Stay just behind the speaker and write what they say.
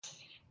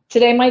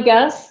Today, my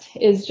guest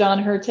is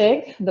John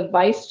Hertig, the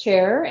Vice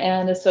Chair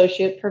and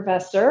Associate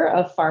Professor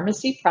of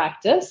Pharmacy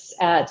Practice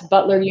at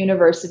Butler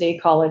University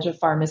College of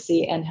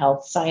Pharmacy and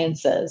Health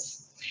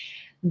Sciences.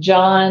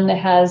 John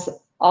has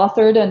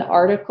authored an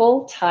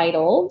article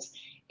titled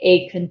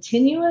 "A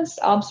Continuous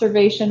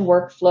Observation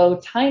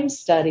Workflow Time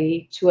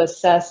Study to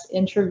Assess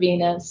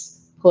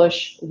Intravenous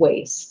Push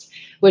Waste,"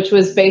 which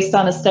was based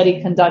on a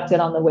study conducted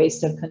on the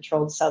waste of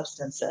controlled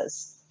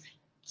substances.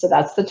 So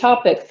that's the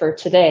topic for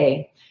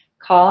today.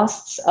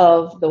 Costs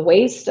of the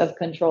waste of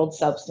controlled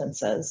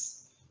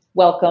substances.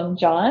 Welcome,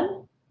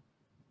 John.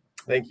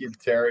 Thank you,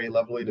 Terry.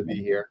 Lovely to be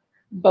here.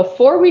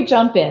 Before we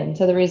jump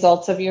into the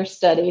results of your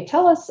study,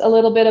 tell us a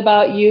little bit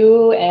about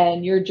you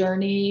and your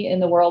journey in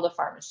the world of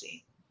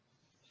pharmacy.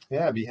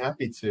 Yeah, I'd be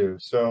happy to.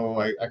 So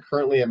I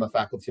currently am a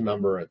faculty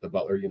member at the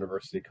Butler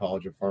University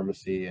College of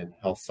Pharmacy and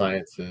Health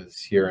Sciences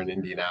here in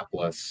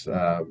Indianapolis.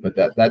 But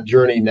that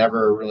journey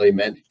never really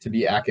meant to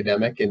be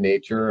academic in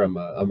nature. I'm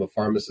a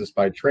pharmacist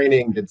by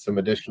training, did some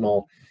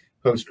additional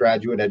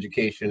postgraduate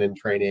education and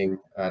training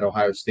at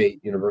Ohio State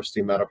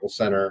University Medical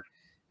Center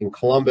in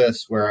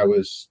Columbus, where I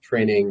was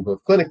training both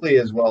clinically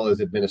as well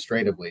as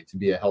administratively to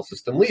be a health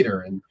system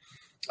leader. And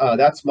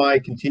that's my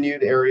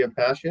continued area of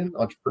passion: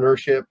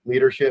 entrepreneurship,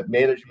 leadership,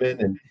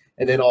 management,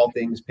 and then all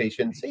things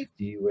patient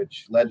safety,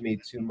 which led me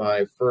to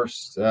my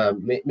first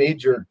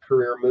major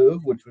career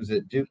move, which was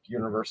at Duke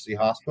University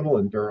Hospital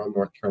in Durham,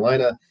 North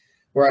Carolina,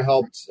 where I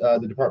helped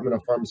the Department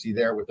of Pharmacy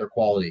there with their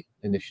quality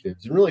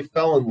initiatives, and really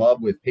fell in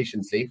love with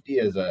patient safety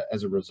as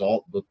a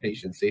result. Both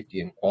patient safety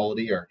and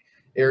quality are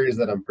areas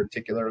that I'm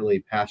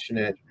particularly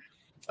passionate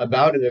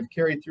about, and have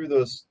carried through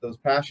those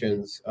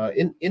passions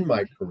in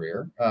my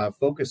career,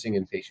 focusing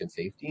in patient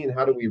safety and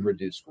how do we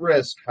reduce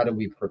risk, how do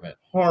we prevent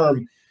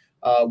harm.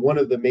 One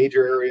of the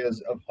major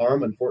areas of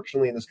harm,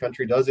 unfortunately, in this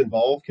country does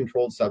involve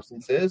controlled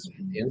substances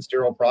in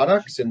sterile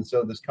products, and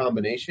so this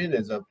combination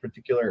is a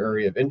particular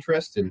area of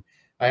interest. And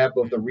I have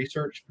both a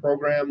research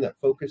program that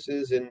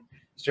focuses in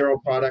sterile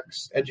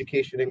products,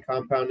 education and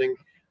compounding,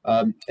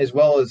 as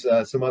well as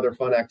some other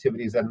fun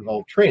activities that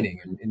involve training,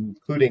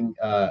 including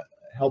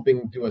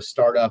helping do a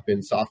startup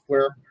in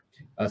software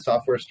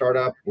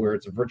startup where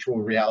it's a virtual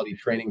reality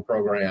training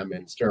program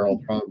in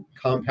sterile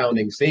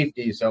compounding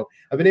safety. So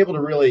I've been able to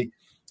really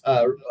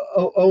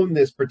own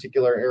this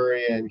particular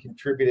area and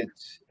contribute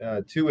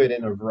to it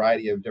in a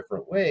variety of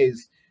different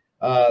ways.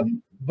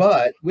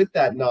 But with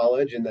that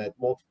knowledge and that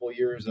multiple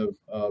years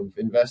of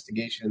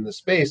investigation in the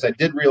space, I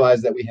did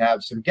realize that we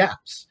have some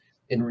gaps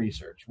in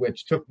research,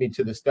 which took me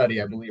to the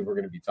study I believe we're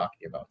going to be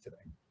talking about today.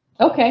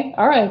 Okay,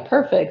 all right,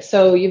 perfect.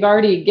 So you've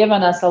already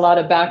given us a lot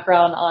of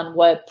background on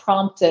what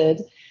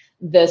prompted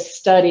this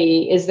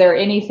study. Is there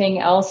anything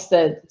else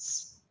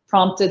that's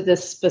prompted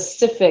this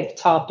specific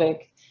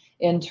topic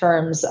in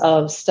terms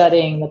of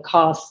studying the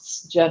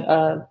costs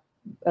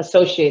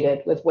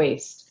associated with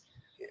waste?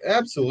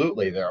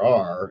 Absolutely, there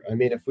are. I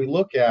mean, if we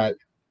look at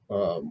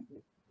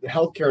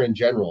healthcare in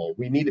general,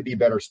 we need to be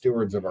better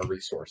stewards of our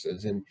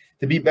resources. And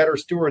to be better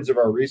stewards of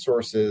our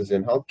resources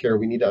in healthcare,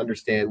 we need to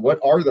understand what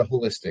are the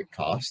holistic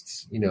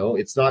costs. You know,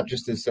 it's not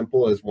just as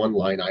simple as one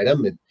line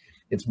item.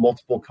 It's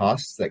multiple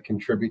costs that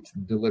contribute to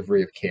the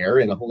delivery of care,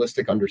 and a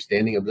holistic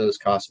understanding of those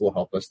costs will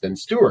help us then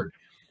steward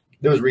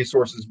those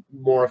resources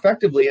more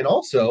effectively. And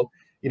also,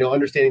 you know,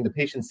 understanding the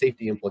patient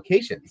safety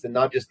implications, and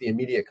not just the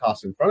immediate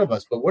costs in front of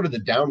us, but what are the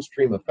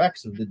downstream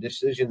effects of the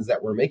decisions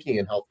that we're making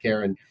in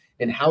healthcare,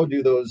 and how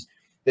do those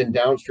then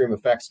downstream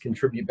effects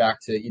contribute back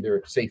to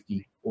either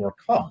safety or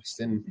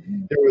cost. And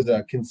there was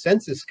a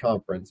consensus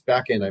conference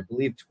back in, I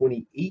believe,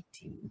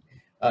 2018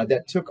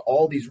 that took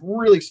all these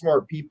really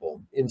smart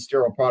people in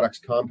sterile products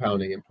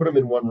compounding and put them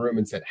in one room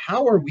and said,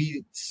 how are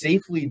we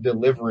safely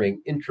delivering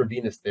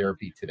intravenous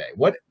therapy today?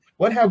 What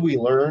have we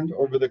learned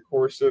over the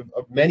course of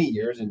many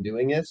years in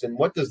doing this? And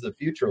what does the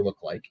future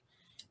look like?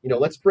 You know,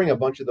 let's bring a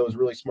bunch of those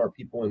really smart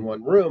people in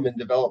one room and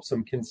develop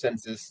some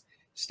consensus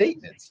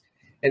statements.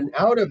 And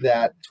out of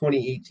that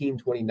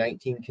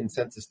 2018-2019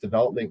 Consensus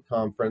Development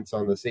Conference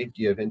on the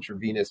safety of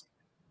intravenous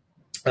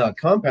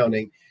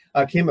compounding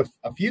came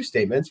a few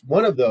statements.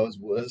 One of those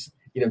was,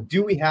 you know,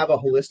 do we have a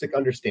holistic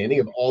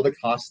understanding of all the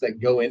costs that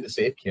go into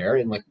safe care?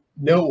 And like,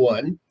 no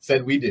one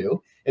said we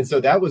do. And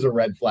so that was a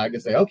red flag to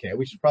say, okay,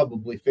 we should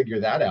probably figure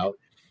that out.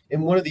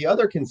 And one of the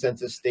other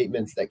consensus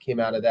statements that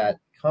came out of that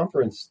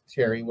conference,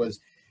 Terry,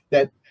 was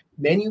that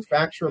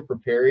manufacturer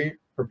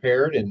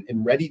prepared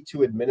and ready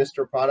to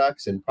administer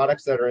products, and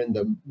products that are in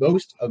the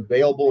most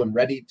available and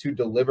ready to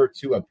deliver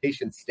to a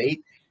patient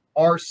state,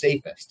 are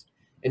safest.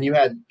 And you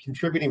had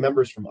contributing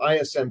members from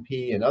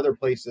ISMP and other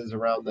places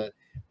around the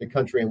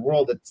country and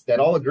world that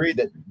all agreed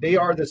that they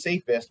are the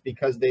safest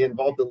because they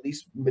involve the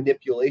least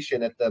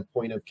manipulation at the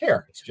point of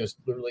care. It's just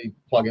literally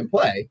plug and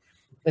play.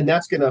 And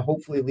that's going to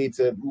hopefully lead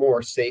to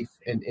more safe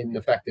and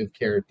effective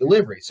care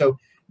delivery. So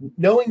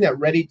knowing that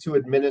ready to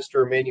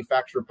administer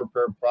manufacturer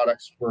prepared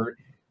products were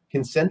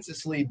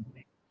consensusly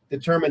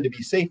determined to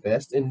be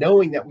safest, and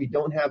knowing that we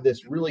don't have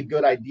this really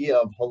good idea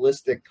of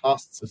holistic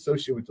costs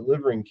associated with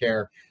delivering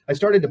care, I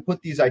started to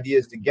put these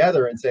ideas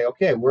together and say,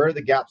 okay, where are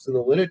the gaps in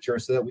the literature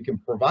so that we can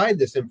provide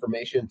this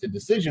information to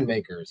decision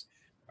makers,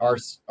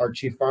 our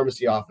chief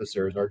pharmacy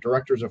officers, our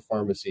directors of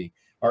pharmacy,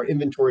 our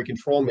inventory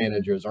control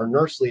managers, our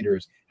nurse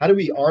leaders. How do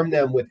we arm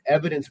them with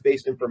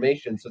evidence-based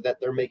information so that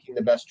they're making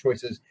the best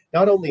choices,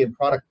 not only in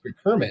product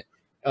procurement,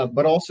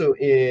 but also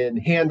in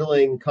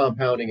handling,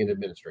 compounding, and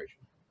administration?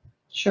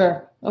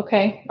 Sure.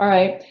 Okay. All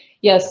right.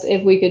 Yes,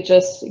 if we could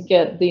just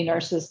get the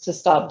nurses to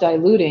stop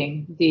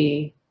diluting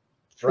the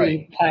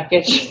free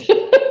package.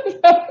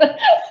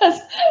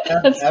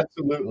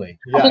 Absolutely.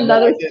 Yeah.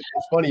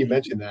 It's funny you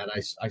mentioned that.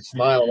 I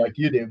smile like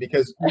you do,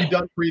 because we've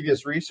done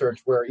previous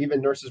research where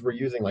even nurses were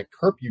using like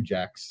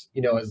Kerpujex,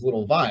 as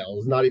little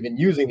vials, not even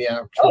using the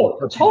actual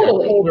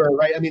totally holder,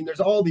 right? I mean, there's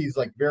all these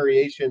like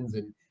variations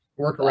and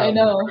workarounds.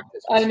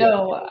 I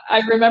know. I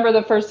remember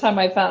the first time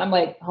I'm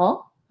like, huh?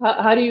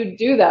 How do you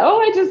do that? Oh,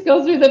 I just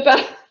go through the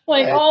back.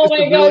 Like, oh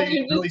my God,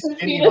 you just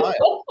defeated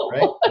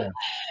right? Yeah.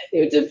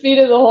 You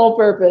defeated the whole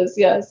purpose.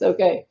 Yes.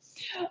 Okay.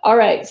 All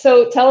right.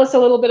 So tell us a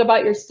little bit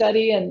about your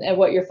study and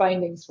what your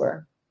findings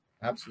were.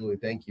 Absolutely.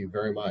 Thank you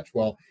very much.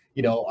 Well,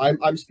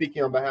 I'm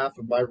speaking on behalf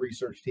of my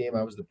research team.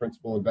 I was the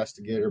principal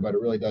investigator, but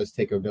it really does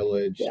take a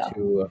village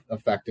to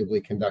effectively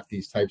conduct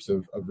these types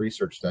of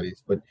research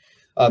studies. But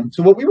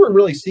so what we were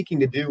really seeking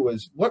to do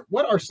was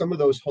what are some of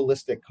those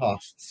holistic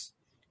costs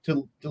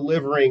to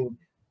delivering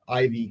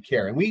IV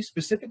care? And we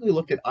specifically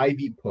looked at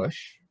IV push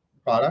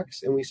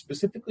products, and we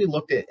specifically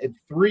looked at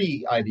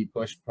 3 IV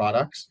push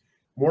products: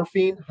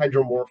 morphine,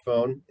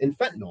 hydromorphone, and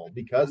fentanyl,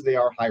 because they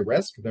are high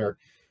risk. They're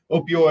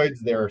opioids,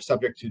 they're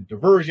subject to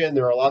diversion,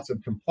 there are lots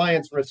of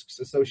compliance risks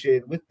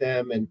associated with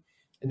them, and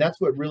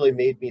that's what really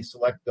made me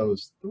select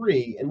those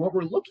 3. And what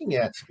we're looking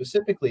at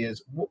specifically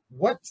is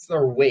what's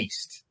their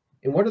waste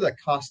and what are the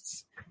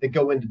costs that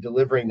go into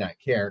delivering that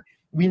care.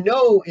 We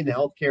know in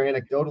healthcare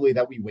anecdotally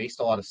that we waste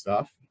a lot of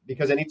stuff,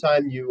 because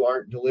anytime you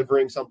aren't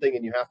delivering something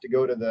and you have to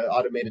go to the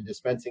automated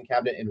dispensing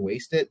cabinet and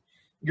waste it,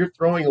 you're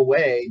throwing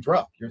away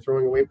drug, you're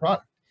throwing away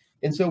product.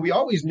 And so we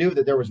always knew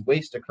that there was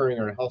waste occurring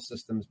in our health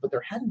systems, but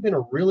there hadn't been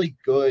a really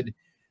good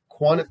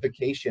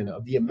quantification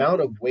of the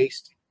amount of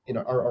waste in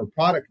our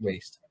product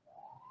waste,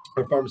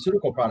 our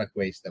pharmaceutical product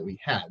waste that we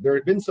had. There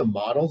had been some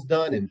models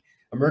done in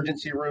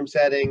emergency room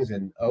settings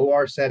and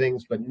OR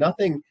settings, but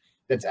nothing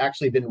that's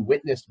actually been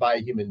witnessed by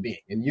a human being.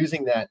 And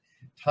using that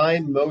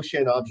time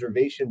motion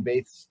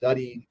observation-based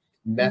study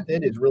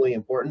method is really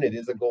important. It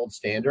is a gold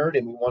standard,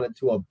 and we wanted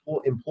to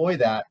employ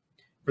that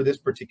for this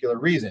particular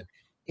reason.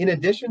 In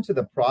addition to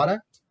the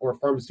product or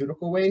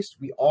pharmaceutical waste,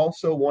 we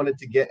also wanted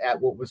to get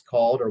at what was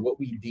called, or what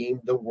we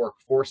deemed, the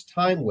workforce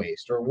time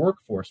waste or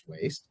workforce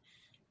waste.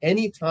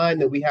 Any time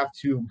that we have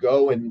to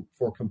go and,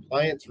 for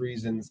compliance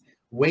reasons,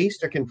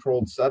 waste a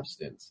controlled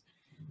substance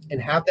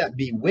and have that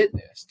be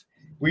witnessed,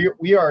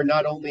 we are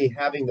not only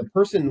having the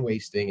person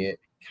wasting it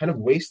kind of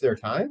waste their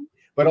time,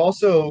 but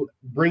also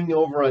bring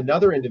over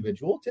another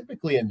individual,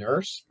 typically a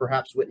nurse,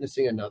 perhaps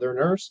witnessing another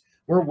nurse.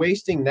 We're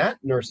wasting that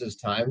nurse's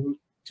time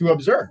to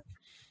observe.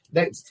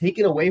 That's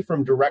taken away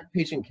from direct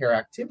patient care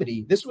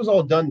activity. This was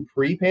all done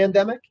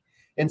pre-pandemic.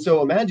 And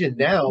so imagine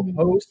now,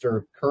 post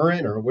or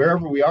current or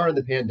wherever we are in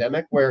the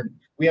pandemic, where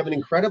we have an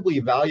incredibly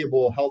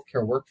valuable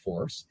healthcare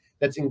workforce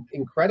that's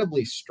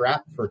incredibly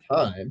strapped for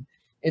time,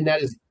 and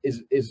that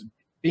is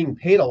being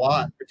paid a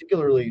lot,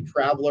 particularly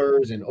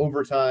travelers and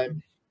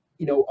overtime.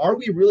 Are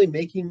we really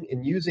making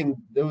and using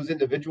those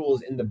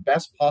individuals in the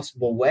best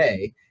possible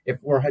way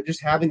if we're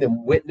just having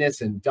them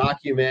witness and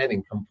document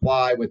and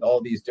comply with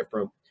all these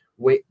different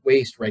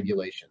waste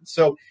regulations?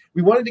 So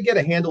we wanted to get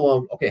a handle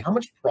on, okay, how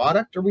much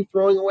product are we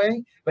throwing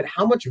away, but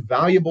how much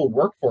valuable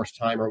workforce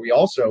time are we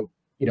also,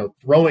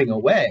 throwing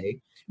away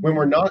when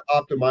we're not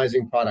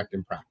optimizing product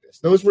and practice?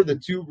 Those were the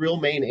 2 real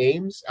main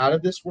aims out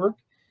of this work,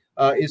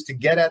 is to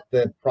get at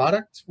the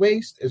product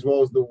waste as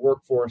well as the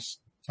workforce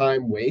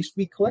time waste.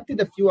 We collected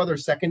a few other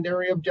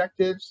secondary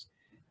objectives,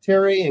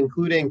 Terry,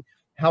 including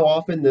how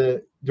often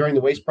during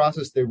the waste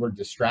process they were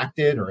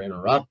distracted or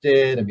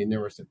interrupted. I mean,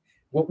 there was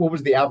what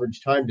was the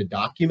average time to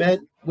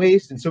document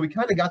waste? And so we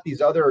kind of got these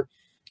other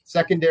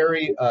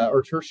secondary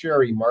or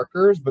tertiary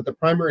markers, but the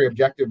primary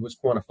objective was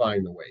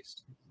quantifying the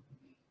waste.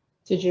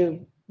 Did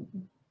you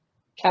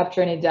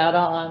capture any data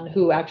on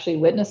who actually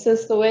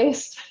witnesses the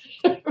waste?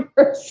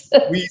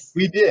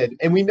 We did,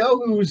 and we know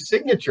whose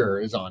signature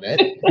is on it.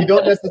 We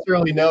don't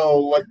necessarily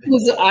know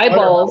whose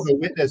eyeballs the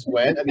witness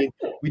went. I mean,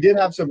 we did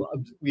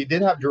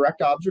have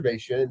direct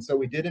observation, and so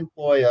we did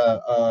employ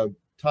a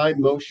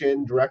time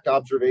motion direct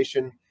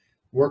observation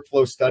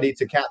workflow study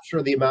to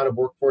capture the amount of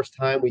workforce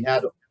time. We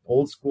had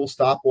old school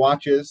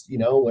stopwatches,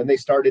 when they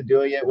started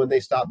doing it, when they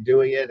stopped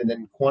doing it, and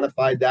then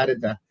quantified that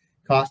into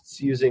costs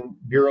using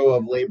Bureau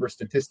of Labor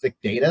statistic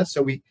data.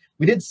 So we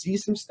did see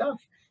some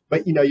stuff.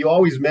 But, you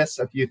always miss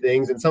a few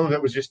things. And some of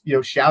it was just,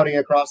 shouting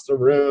across the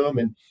room.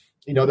 And,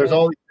 there's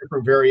all these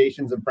different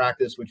variations in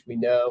practice, which we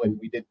know and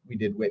we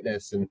did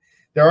witness. And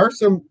there are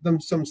some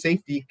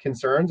safety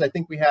concerns. I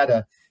think we had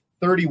a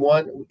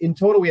 31 in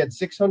total. We had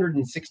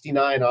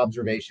 669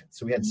 observations.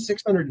 So we had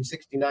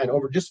 669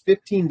 over just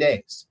 15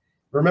 days.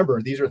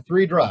 Remember, these are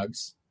 3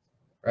 drugs,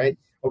 right?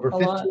 Over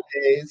 15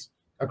 days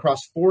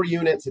across 4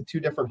 units at 2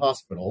 different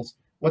hospitals.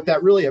 What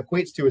that really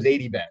equates to is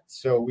 80 beds.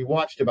 So we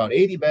watched about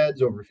 80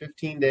 beds over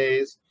 15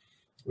 days.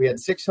 We had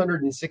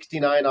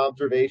 669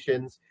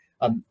 observations.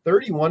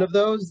 31 of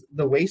those,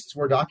 the wastes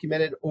were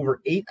documented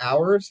over 8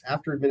 hours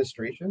after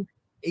administration.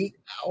 8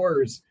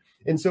 hours.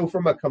 And so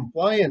from a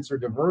compliance or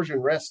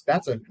diversion risk,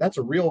 that's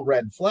a real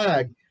red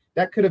flag.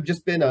 That could have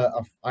just been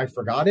I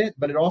forgot it,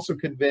 but it also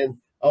could have been,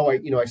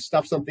 I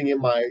stuffed something in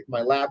my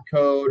lab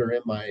coat or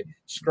in my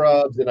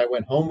scrubs and I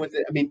went home with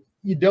it. I mean,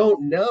 you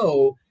don't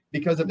know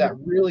because of that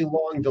really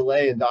long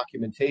delay in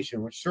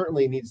documentation, which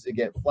certainly needs to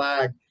get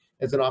flagged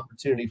as an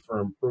opportunity for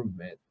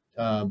improvement.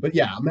 But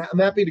yeah, I'm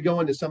happy to go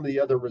into some of the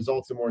other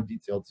results in more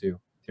detail too,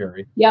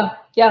 Terry. Yeah.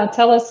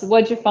 Tell us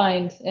what you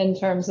find in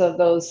terms of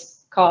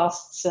those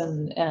costs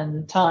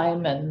and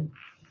time and.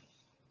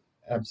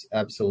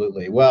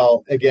 Absolutely.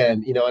 Well,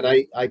 again,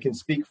 and I can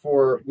speak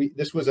for,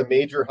 this was a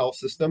major health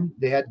system.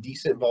 They had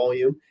decent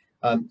volume.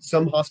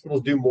 Some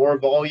hospitals do more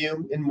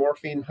volume in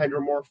morphine,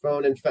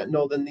 hydromorphone, and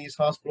fentanyl than these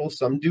hospitals.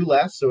 Some do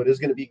less, so it is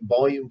going to be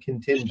volume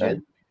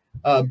contingent.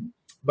 Sure.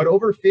 But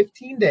over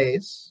 15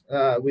 days,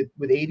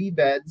 with 80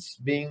 beds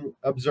being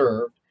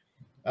observed,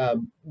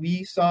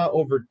 we saw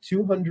over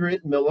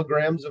 200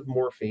 milligrams of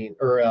morphine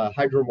or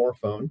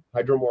hydromorphone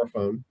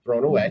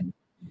thrown away,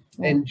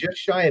 and just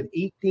shy of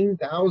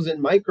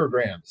 18,000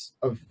 micrograms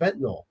of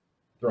fentanyl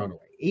thrown away.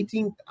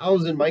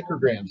 18,000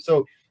 micrograms.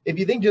 So if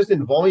you think just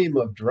in volume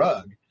of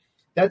drug,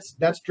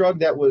 that's drug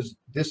that was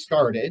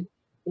discarded,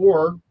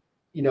 or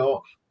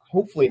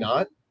hopefully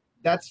not.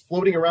 That's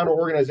floating around an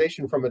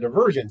organization from a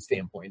diversion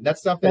standpoint.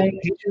 That's stuff that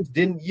patients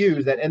didn't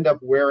use that end up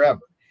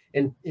wherever.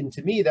 And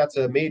to me, that's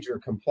a major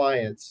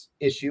compliance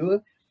issue.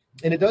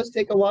 And it does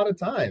take a lot of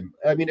time.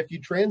 I mean, if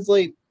you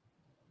translate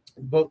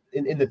both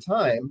in the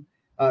time,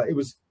 it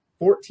was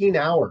 14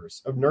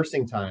 hours of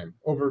nursing time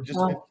over just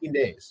 15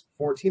 days,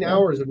 14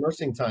 hours of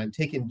nursing time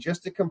taken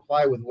just to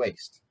comply with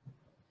waste.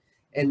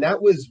 And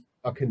that was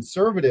a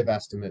conservative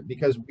estimate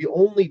because we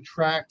only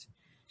tracked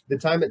the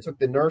time it took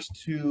the nurse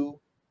to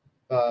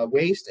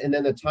waste, and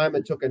then the time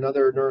it took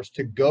another nurse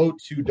to go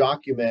to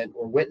document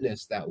or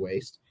witness that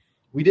waste.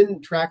 We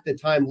didn't track the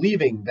time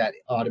leaving that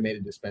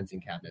automated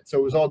dispensing cabinet. So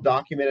it was all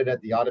documented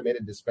at the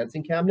automated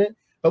dispensing cabinet,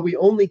 but we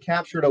only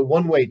captured a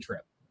one-way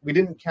trip. We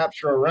didn't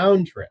capture a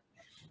round trip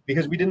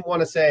because we didn't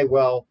want to say,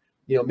 well,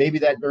 maybe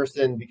that nurse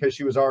then, because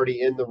she was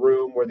already in the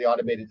room where the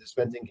automated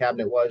dispensing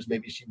cabinet was,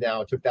 maybe she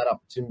now took that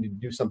opportunity to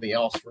do something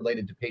else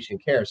related to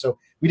patient care. So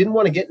we didn't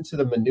want to get into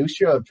the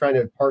minutia of trying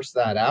to parse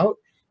that out.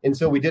 And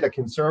so we did a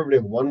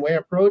conservative one-way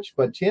approach,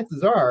 but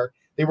chances are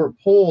they were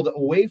pulled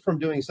away from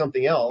doing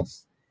something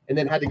else and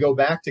then had to go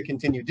back to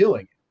continue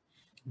doing it.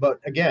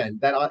 But again,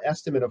 that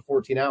estimate of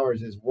 14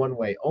 hours is one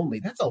way only.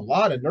 That's a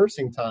lot of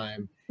nursing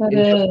time in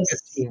just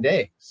 15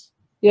 days.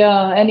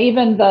 Yeah. And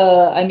even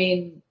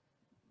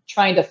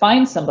trying to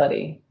find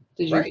somebody.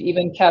 Did you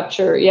even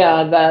capture,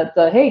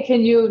 hey,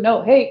 can you,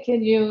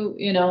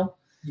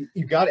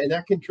 You got it. And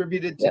that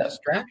contributed to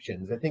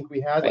distractions. I think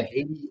we had like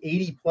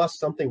 80 plus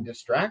something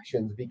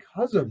distractions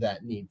because of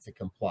that need to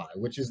comply,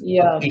 which is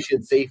a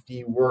patient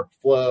safety,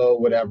 workflow,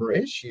 whatever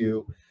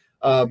issue.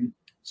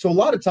 So a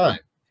lot of time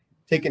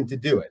taken to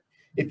do it.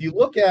 If you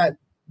look at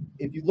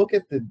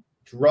the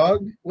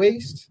drug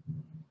waste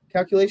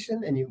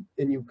calculation and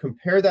you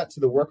compare that to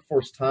the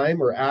workforce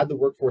time or add the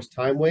workforce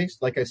time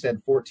waste, like I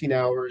said, 14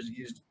 hours,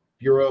 used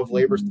Bureau of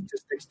Labor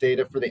Statistics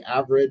data for the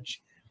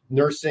average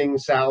nursing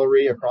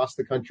salary across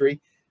the country.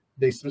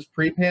 This was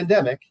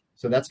pre-pandemic,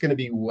 so that's going to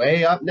be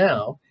way up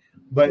now.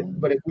 But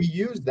if we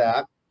use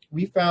that,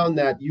 we found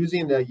that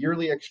using the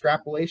yearly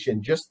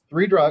extrapolation, just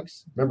 3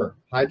 drugs, remember,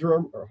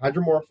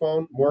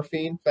 hydromorphone,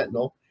 morphine,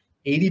 fentanyl,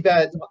 80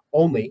 beds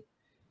only,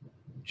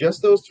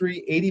 just those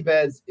 80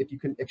 beds, if you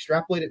can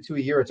extrapolate it to a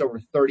year, it's over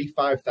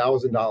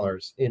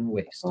 $35,000 in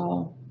waste.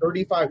 Wow.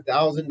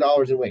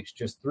 $35,000 in waste,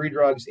 just 3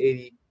 drugs,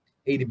 80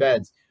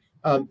 beds.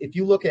 If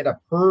you look at a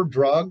per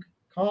drug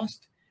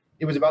cost,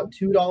 it was about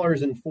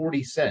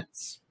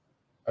 $2.40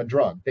 a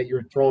drug that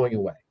you're throwing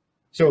away.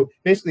 So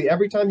basically,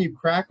 every time you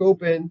crack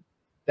open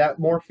that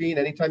morphine,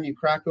 anytime you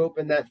crack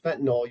open that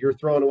fentanyl, you're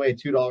throwing away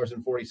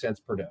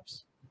 $2.40 per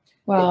dose.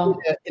 Wow.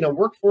 In a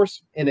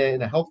workforce, in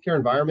a healthcare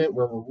environment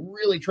where we're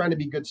really trying to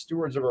be good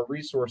stewards of our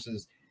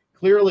resources,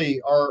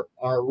 clearly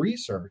our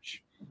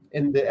research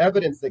and the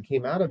evidence that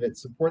came out of it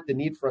support the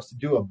need for us to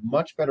do a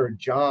much better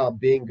job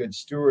being good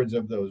stewards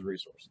of those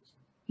resources.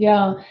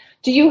 Yeah.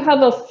 Do you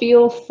have a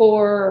feel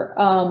for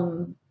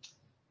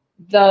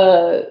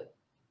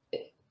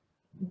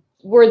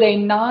were they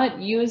not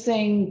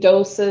using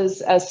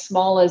doses as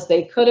small as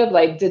they could have?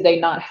 Like, did they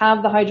not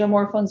have the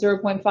hydromorphone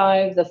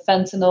 0.5? The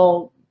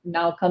fentanyl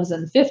now comes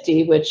in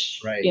 50,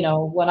 which,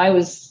 when I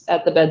was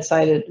at the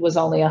bedside, it was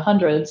only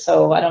 100.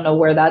 So I don't know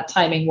where that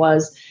timing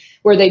was.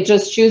 Were they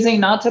just choosing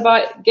not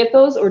to get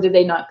those, or did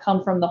they not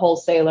come from the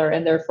wholesaler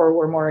and therefore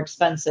were more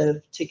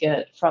expensive to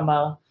get from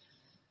a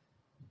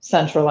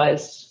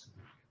centralized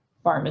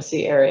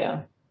pharmacy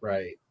area.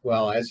 Right.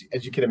 Well, as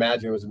you can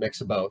imagine, it was a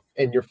mix of both.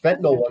 And your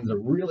fentanyl one's a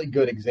really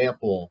good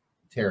example,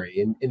 Terry.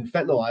 In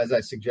fentanyl, as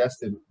I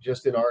suggested,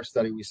 just in our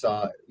study, we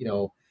saw,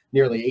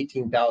 nearly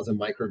 18,000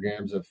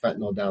 micrograms of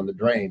fentanyl down the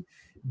drain.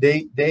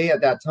 They at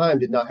that time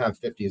did not have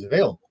 50s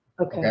available.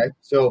 Okay.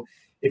 So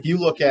if you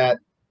look at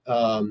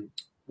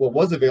what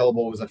was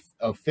available was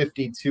a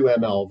 52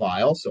 ml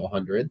vial, so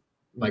 100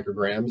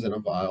 micrograms in a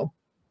vial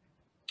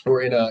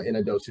or in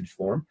a dosage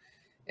form.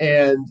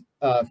 And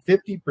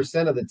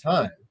 50% of the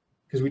time,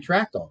 because we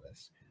tracked all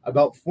this,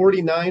 about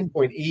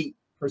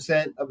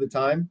 49.8% of the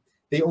time,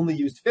 they only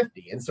used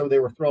 50. And so they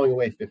were throwing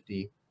away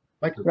 50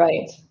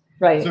 micrograms.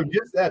 Right. So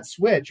just that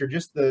switch, or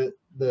just the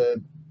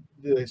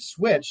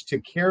switch to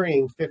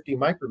carrying 50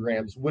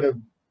 micrograms would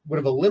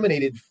have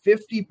eliminated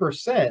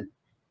 50%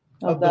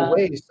 of the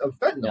waste of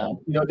fentanyl.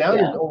 Now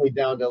you're only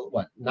down to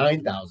what,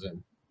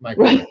 9,000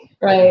 micrograms.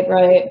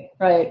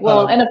 Right.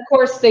 Well, and of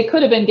course they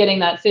could have been getting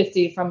that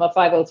 50 from a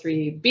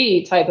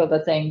 503B type of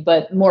a thing,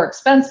 but more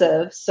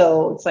expensive.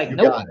 So it's like,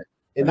 nope. Got it.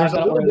 And there's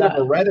a little bit of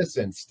a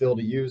reticence still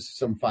to use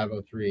some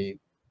 503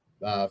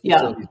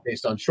 facilities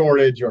based on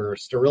shortage or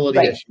sterility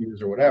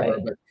issues or whatever.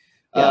 But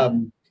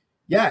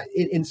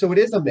and so it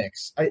is a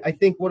mix. I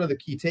think one of the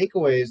key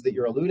takeaways that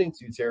you're alluding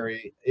to,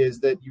 Terry, is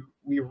that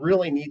we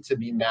really need to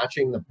be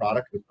matching the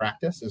product with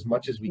practice as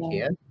much as we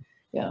can.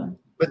 Yeah.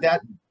 But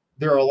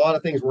there are a lot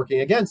of things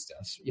working against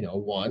us.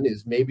 One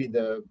is maybe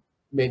the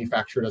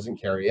manufacturer doesn't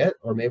carry it,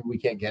 or maybe we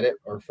can't get it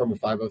or from a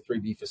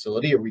 503B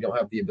facility, or we don't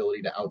have the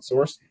ability to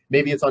outsource.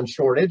 Maybe it's on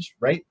shortage,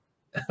 right?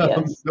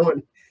 Yes.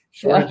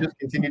 Shortages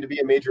continue to be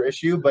a major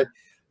issue, but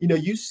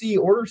you see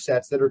order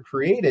sets that are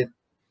created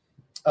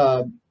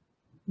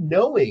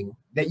knowing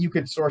that you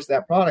could source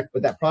that product,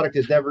 but that product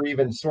is never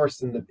even sourced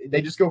they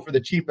just go for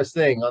the cheapest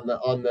thing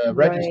on the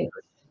register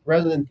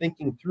rather than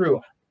thinking through,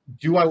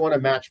 do I want to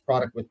match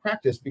product with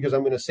practice, because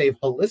I'm going to save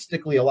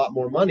holistically a lot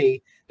more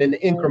money than the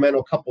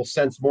incremental couple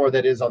cents more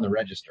that is on the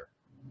register.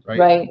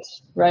 Right.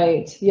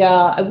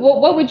 Yeah.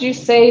 What would you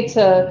say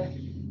to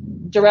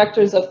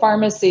directors of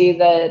pharmacy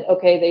that,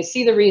 okay, they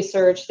see the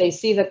research, they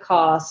see the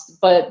cost,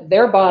 but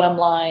their bottom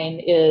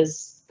line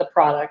is the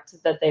product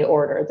that they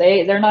order.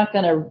 They're not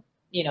going to,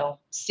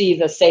 see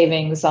the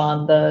savings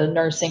on the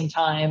nursing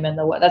time and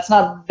that's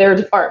not their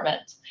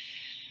department.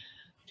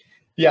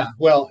 Yeah,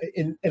 well,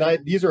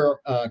 these are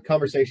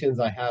conversations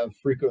I have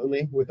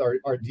frequently with our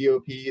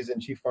DOPs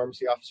and chief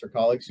pharmacy officer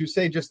colleagues who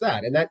say just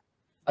that. And that,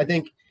 I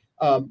think,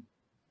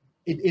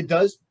 it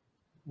does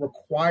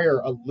require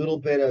a little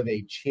bit of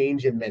a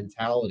change in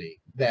mentality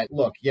that,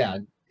 look,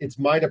 it's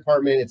my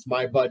department, it's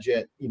my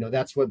budget,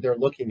 that's what they're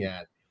looking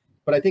at.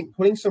 But I think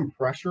putting some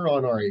pressure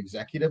on our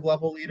executive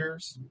level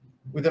leaders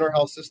within our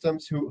health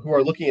systems who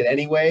are looking at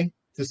any way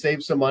to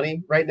save some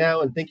money right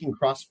now and thinking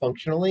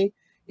cross-functionally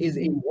is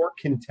a more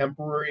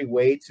contemporary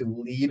way to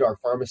lead our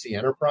pharmacy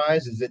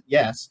enterprise. Is that,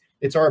 yes,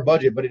 it's our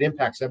budget, but it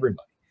impacts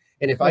everybody.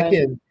 And if I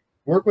can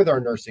work with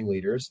our nursing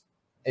leaders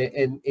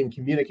and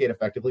communicate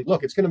effectively,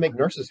 look, it's going to make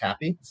nurses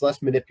happy. It's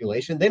less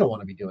manipulation. They don't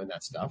want to be doing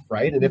that stuff,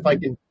 right? And if I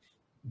can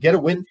get a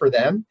win for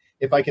them,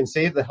 if I can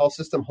save the health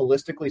system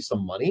holistically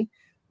some money,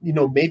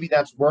 maybe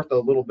that's worth a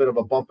little bit of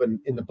a bump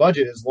in the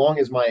budget, as long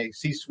as my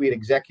C-suite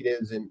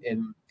executives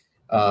and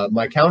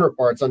my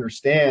counterparts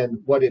understand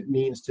what it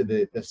means to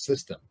the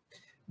system.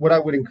 What I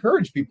would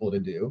encourage people to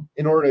do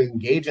in order to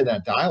engage in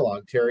that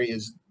dialogue, Terry,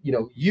 is,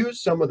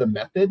 use some of the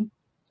method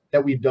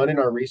that we've done in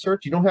our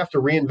research. You don't have to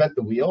reinvent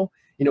the wheel.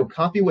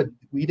 Copy what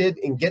we did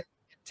and get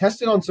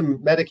tested on some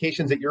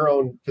medications at your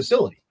own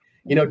facility.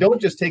 Don't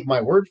just take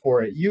my word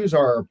for it. Use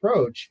our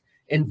approach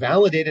and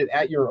validate it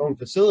at your own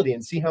facility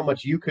and see how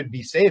much you could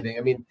be saving.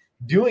 I mean,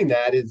 doing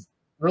that is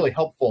really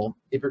helpful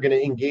if you're going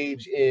to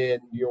engage in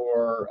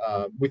your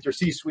with your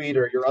C-suite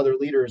or your other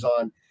leaders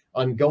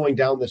on going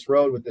down this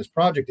road with this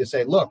project, to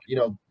say, look,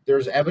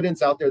 there's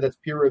evidence out there that's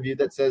peer reviewed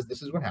that says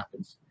this is what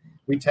happens.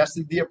 We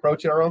tested the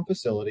approach at our own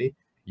facility.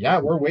 Yeah,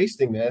 we're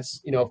wasting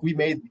this. If we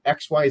made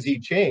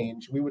XYZ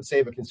change, we would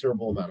save a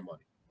considerable amount of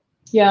money.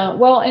 Yeah,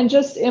 well, and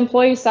just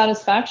employee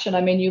satisfaction.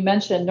 I mean, you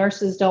mentioned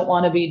nurses don't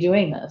want to be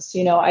doing this.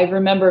 I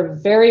remember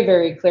very,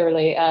 very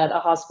clearly at a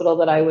hospital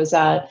that I was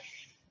at,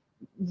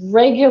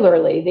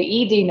 regularly,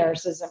 the ED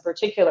nurses in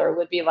particular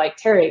would be like,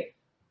 Terry,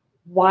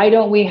 why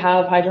don't we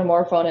have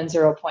hydromorphone in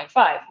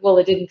 0.5? Well,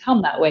 it didn't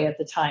come that way at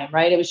the time,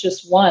 right? It was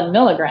just 1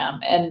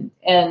 milligram. And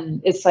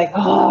it's like,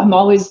 I'm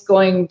always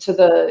going to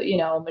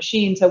the,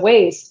 machine to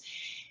waste.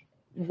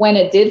 When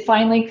it did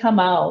finally come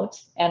out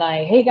and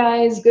hey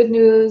guys, good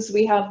news,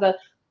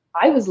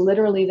 I was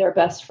literally their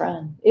best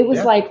friend. It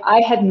was like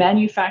I had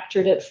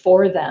manufactured it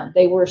for them.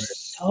 They were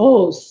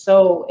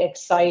so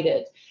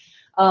excited.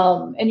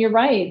 And you're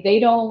right,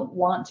 they don't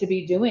want to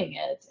be doing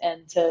it,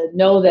 and to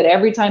know that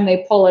every time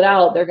they pull it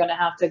out, they're going to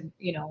have to,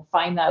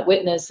 find that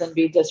witness and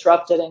be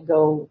disrupted and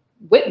go,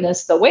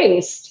 witness the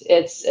waste,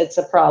 it's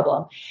a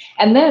problem.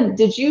 And then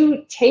did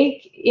you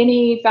take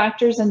any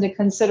factors into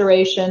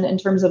consideration in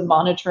terms of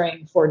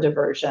monitoring for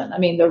diversion? I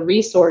mean, the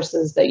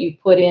resources that you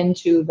put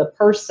into the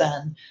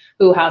person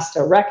who has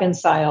to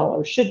reconcile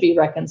or should be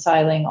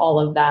reconciling all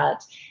of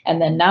that.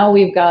 And then now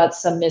we've got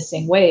some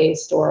missing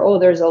waste, or, oh,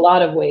 there's a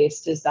lot of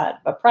waste. Is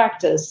that a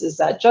practice? Is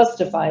that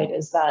justified?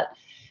 Is that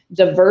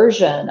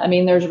diversion? I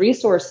mean, there's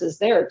resources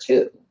there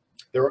too.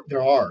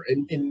 There are,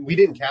 and we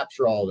didn't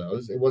capture all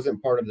those. It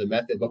wasn't part of the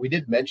method, but we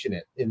did mention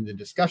it in the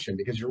discussion,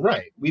 because you're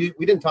right. We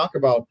didn't talk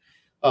about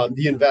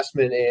the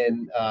investment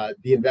in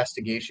the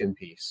investigation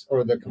piece,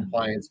 or the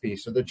compliance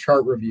piece, or the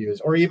chart reviews,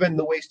 or even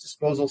the waste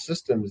disposal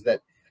systems that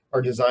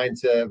are designed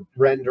to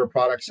render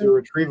products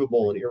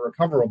irretrievable and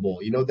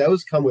irrecoverable. You know,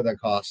 those come with a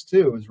cost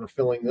too, as we're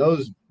filling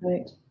those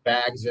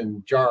bags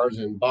and jars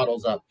and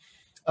bottles up.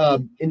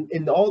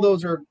 And all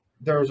those are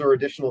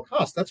additional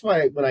costs. That's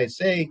why when I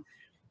say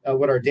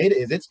what our data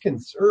is, it's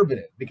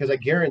conservative, because I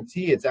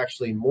guarantee it's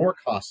actually more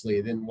costly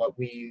than what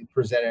we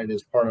presented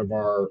as part of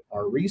our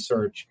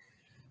research.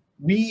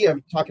 We are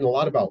talking a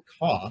lot about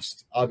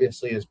cost,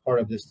 obviously, as part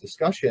of this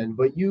discussion,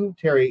 but you,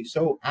 Terry,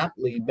 so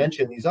aptly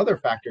mentioned these other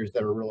factors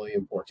that are really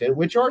important,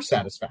 which are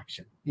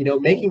satisfaction. You know,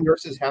 making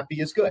nurses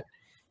happy is good.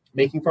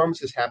 Making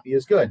pharmacists happy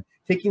is good.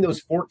 Taking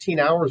those 14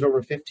 hours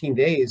over 15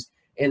 days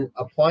and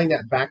applying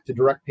that back to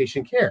direct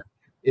patient care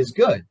is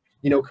good.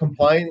 You know,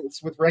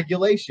 compliance with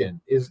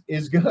regulation is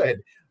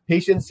good.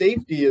 Patient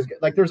safety is good.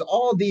 Like, there's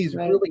all these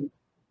really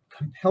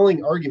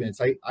compelling arguments.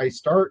 I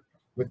start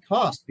with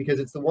cost because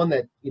it's the one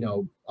that, you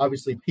know,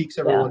 obviously piques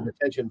everyone's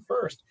attention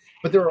first.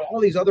 But there are all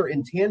these other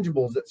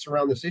intangibles that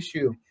surround this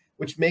issue,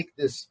 which make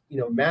this, you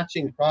know,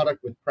 matching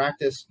product with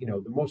practice, you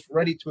know, the most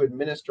ready to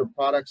administer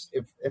products,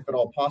 if at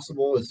all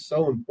possible, is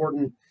so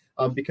important,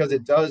 because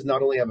it does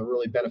not only have a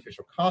really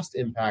beneficial cost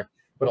impact,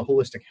 but a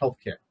holistic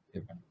healthcare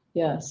impact.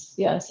 Yes,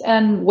 yes.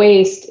 And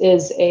waste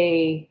is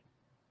a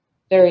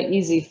very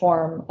easy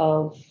form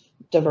of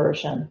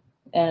diversion.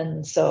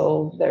 And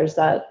so there's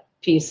that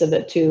piece of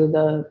it too,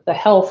 the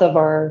health of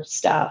our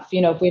staff.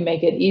 You know, if we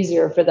make it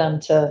easier for them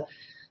to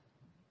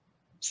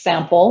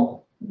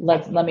sample,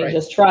 let me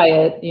just try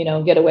it, you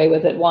know, get away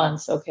with it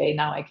once. Okay,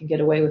 now I can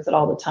get away with it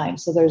all the time.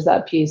 So there's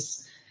that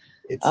piece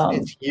it's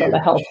from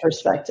a health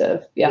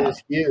perspective. Yeah.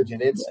 It's huge,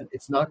 and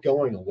it's not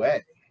going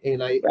away.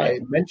 And I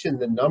mentioned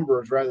the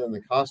numbers rather than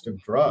the cost of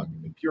drug,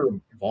 the pure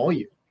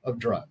volume of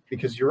drug,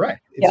 because you're right.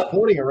 It's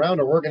floating around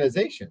our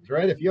organizations,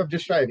 right? If you have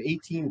just shy of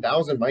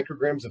 18,000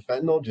 micrograms of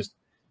fentanyl just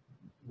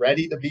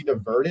ready to be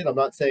diverted, I'm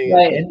not saying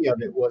any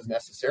of it was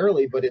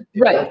necessarily, but it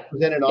does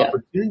present an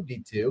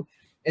opportunity to.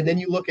 And then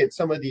you look at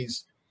some of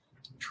these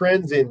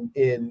trends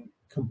in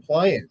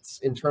compliance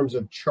in terms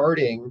of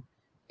charting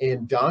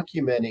and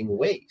documenting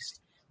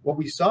waste. What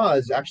we saw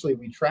is actually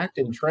we tracked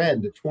in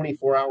trend a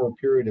 24-hour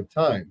period of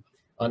time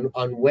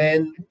on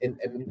when and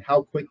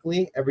how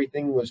quickly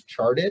everything was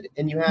charted.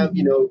 And you have,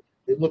 you know,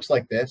 it looks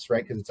like this,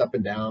 right? Because it's up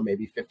and down,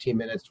 maybe 15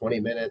 minutes, 20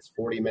 minutes,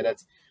 40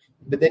 minutes.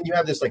 But then you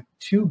have this like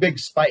two big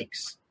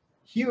spikes,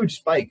 huge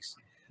spikes.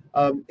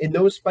 And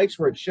those spikes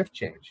were at shift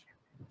change.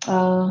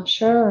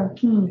 Sure.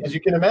 As you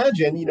can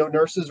imagine, you know,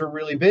 nurses are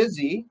really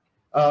busy.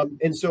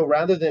 And so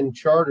rather than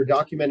chart or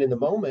document in the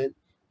moment,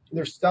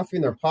 they're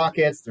stuffing their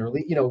pockets, they're,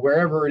 you know,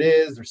 wherever it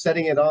is, they're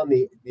setting it on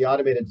the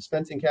automated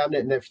dispensing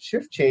cabinet, and if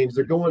shift change,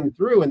 they're going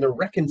through and they're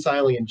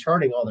reconciling and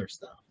charting all their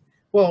stuff.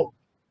 Well,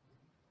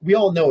 we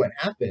all know it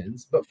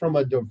happens, but from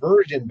a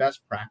diversion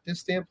best practice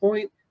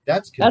standpoint,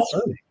 that's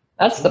concerning.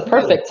 That's the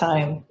perfect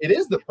time. It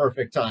is the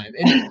perfect time.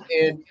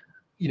 And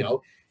you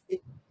know,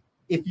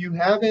 if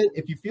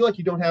you feel like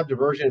you don't have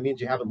diversion, it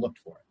means you haven't looked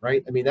for it,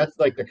 right? I mean, that's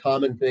like the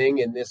common thing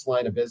in this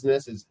line of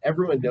business is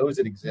everyone knows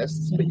it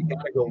exists, but you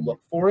got to go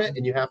look for it.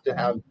 And you have to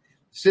have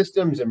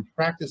systems and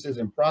practices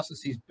and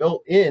processes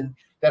built in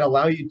that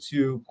allow you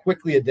to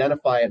quickly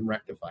identify it and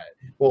rectify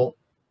it. Well,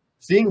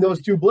 seeing those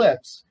two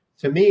blips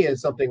to me is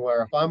something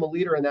where if I'm a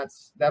leader in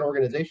that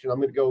organization, I'm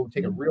going to go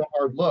take a real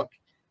hard look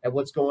at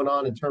what's going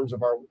on in terms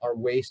of our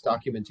waste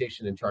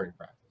documentation and charting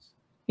practice.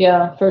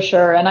 Yeah, for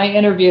sure. And I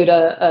interviewed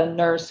a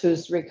nurse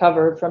who's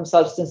recovered from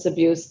substance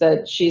abuse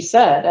that she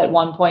said at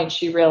one point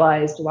she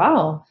realized,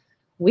 wow,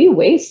 we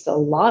waste a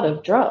lot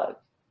of drug.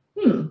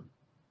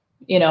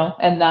 You know,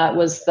 and that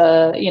was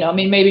I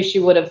mean, maybe she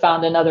would have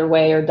found another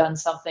way or done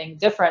something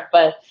different,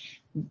 but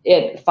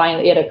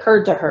it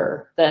occurred to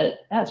her that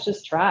that's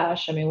just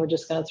trash. I mean, we're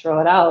just going to throw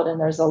it out, and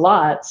there's a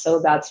lot.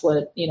 So that's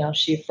what, you know,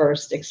 she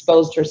first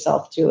exposed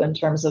herself to in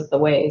terms of the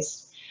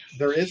waste.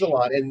 There is a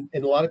lot, and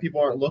a lot of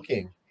people aren't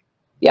looking.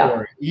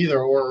 Or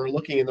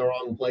looking in the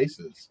wrong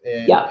places.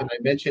 And I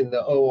mentioned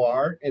the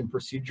OR and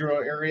procedural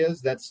areas.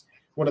 That's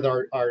one of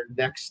our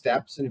next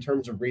steps in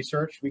terms of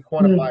research. We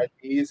quantify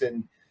these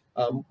in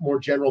more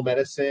general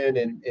medicine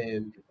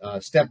and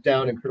step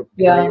down in critical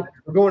care.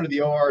 We're going to the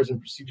ORs and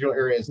procedural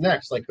areas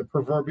next, like the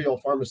proverbial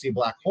pharmacy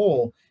black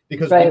hole,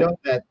 because we know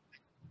that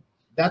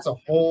that's a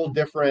whole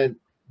different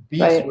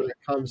beast when it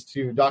comes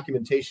to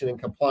documentation and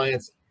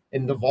compliance,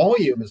 and the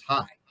volume is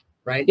high.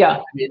 right? Yeah.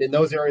 I mean, in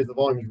those areas, the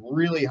volume is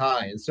really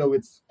high. And so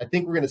I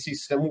think we're going to see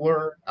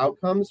similar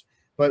outcomes,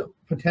 but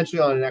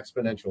potentially on an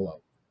exponential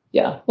level.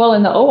 Yeah. Well,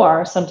 in the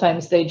OR,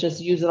 sometimes they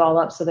just use it all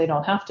up so they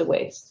don't have to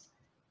waste.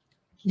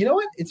 You know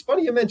what? It's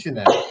funny you mentioned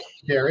that,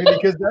 Carrie,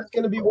 because that's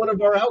going to be one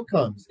of our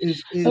outcomes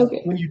is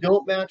Okay. when you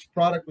don't match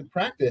product with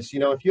practice.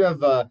 If you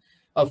have a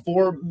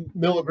 4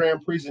 milligram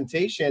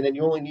presentation and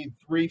you only need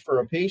 3 for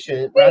a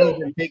patient, rather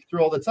than take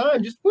through all the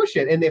time, just push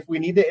it. And if we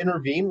need to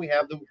intervene, we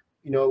have the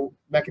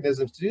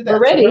mechanisms to do that. We're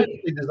ready. So we're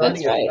actually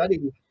designing That's a study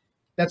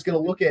that's going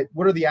to look at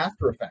what are the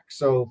after effects.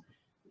 So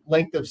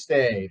length of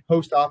stay,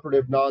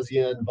 post-operative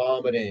nausea and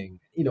vomiting,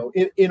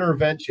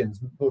 interventions,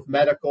 both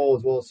medical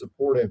as well as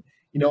supportive.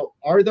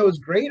 Are those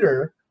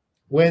greater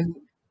when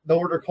the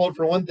order called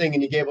for one thing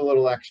and you gave a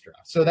little extra?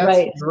 So that's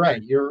You're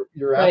right.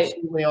 You're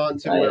absolutely on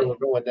to where we're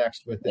going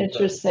next with it.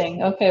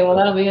 Interesting. Okay, well,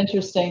 that'll be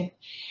interesting.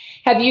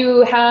 Have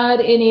you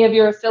had any of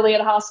your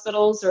affiliate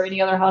hospitals or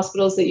any other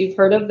hospitals that you've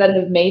heard of that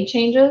have made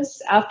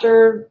changes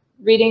after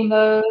reading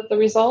the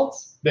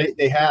results?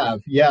 They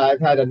have. Yeah, I've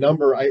had a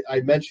number.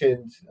 I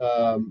mentioned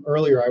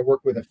earlier, I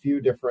work with a few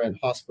different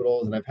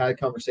hospitals, and I've had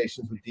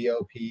conversations with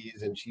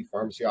DOPs and chief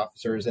pharmacy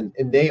officers, and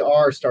they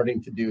are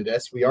starting to do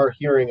this. We are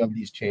hearing of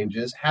these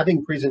changes.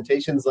 Having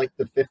presentations like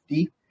the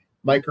 50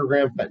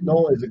 microgram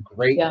fentanyl is a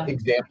great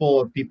example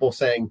of people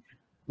saying,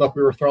 look,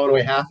 we were throwing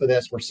away half of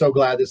this. We're so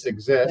glad this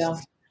exists. Yeah.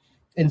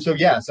 And so,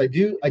 yes, I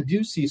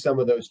do see some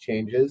of those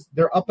changes.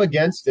 They're up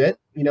against it,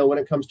 when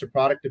it comes to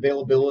product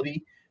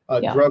availability.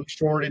 Drug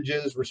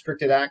shortages,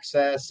 restricted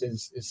access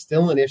is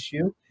still an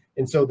issue.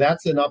 And so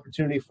that's an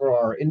opportunity for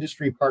our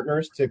industry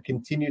partners to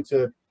continue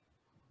to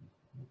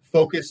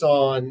focus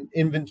on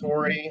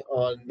inventory,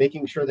 on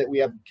making sure that we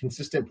have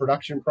consistent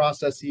production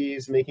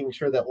processes, making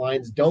sure that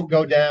lines don't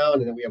go down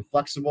and that we have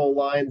flexible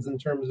lines in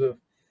terms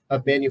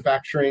of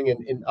manufacturing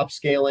and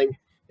upscaling.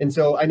 And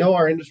so I know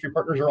our industry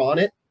partners are on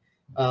it.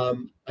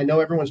 I know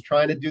everyone's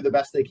trying to do the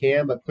best they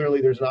can, but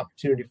clearly there's an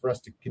opportunity for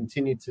us to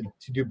continue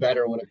to do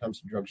better when it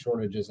comes to drug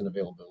shortages and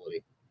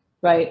availability.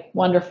 Right.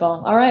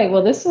 Wonderful. All right.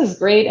 Well, this is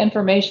great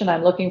information.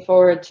 I'm looking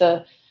forward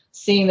to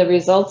seeing the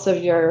results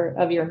of your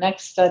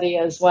next study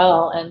as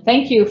well. And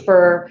thank you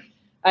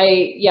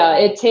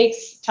it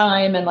takes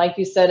time. And like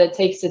you said, it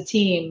takes a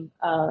team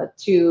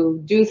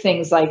to do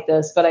things like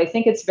this, but I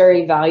think it's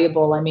very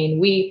valuable. I mean,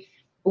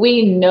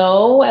 we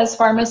know as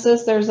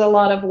pharmacists there's a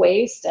lot of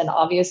waste, and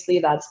obviously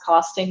that's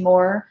costing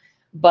more,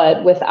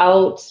 but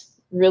without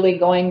really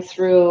going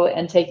through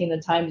and taking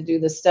the time to do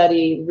the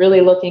study,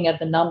 really looking at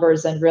the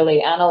numbers and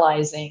really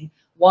analyzing,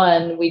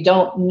 one, we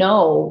don't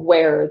know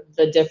where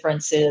the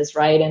difference is,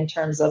 right, in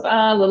terms of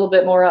a little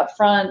bit more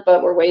upfront,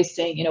 but we're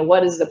wasting,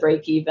 what is the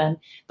break even?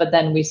 But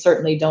then we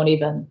certainly don't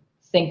even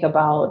think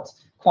about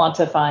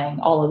quantifying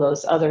all of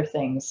those other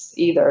things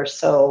either.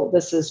 So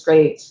this is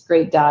great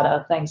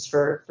data. Thanks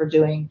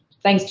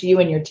to you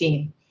and your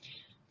team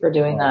for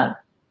doing that.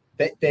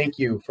 Thank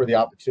you for the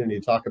opportunity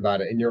to talk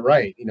about it. And you're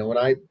right. When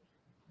I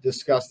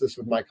discuss this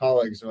with my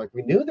colleagues, they're like,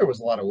 we knew there was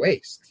a lot of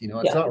waste.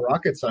 It's not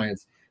rocket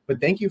science, but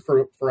thank you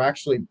for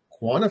actually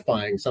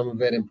quantifying some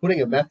of it and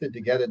putting a method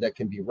together that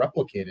can be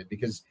replicated,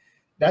 because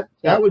that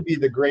would be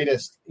the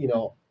greatest,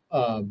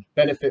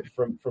 benefit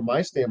from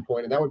my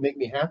standpoint. And that would make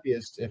me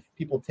happiest if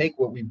people take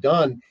what we've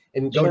done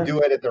and go do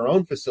it at their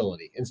own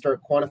facility and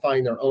start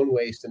quantifying their own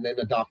waste and then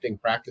adopting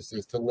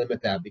practices to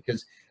limit that,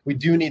 because we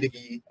do need to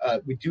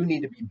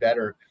be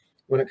better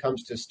when it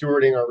comes to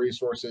stewarding our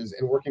resources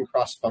and working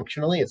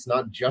cross-functionally. It's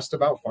not just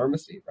about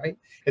pharmacy, right?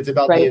 It's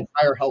about the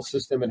entire health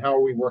system and how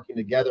are we working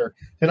together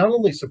to not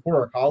only support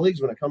our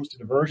colleagues when it comes to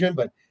diversion,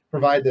 but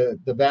provide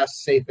the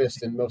best,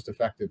 safest, and most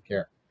effective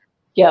care.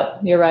 Yep,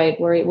 you're right.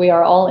 We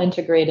are all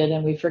integrated,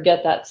 and we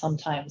forget that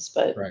sometimes,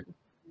 but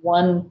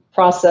one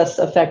process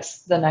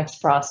affects the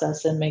next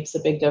process and makes a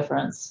big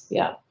difference.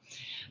 Yeah.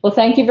 Well,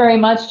 thank you very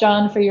much,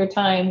 John, for your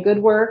time. Good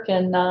work,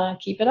 and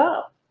keep it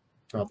up.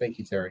 Oh, thank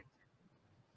you, Terry.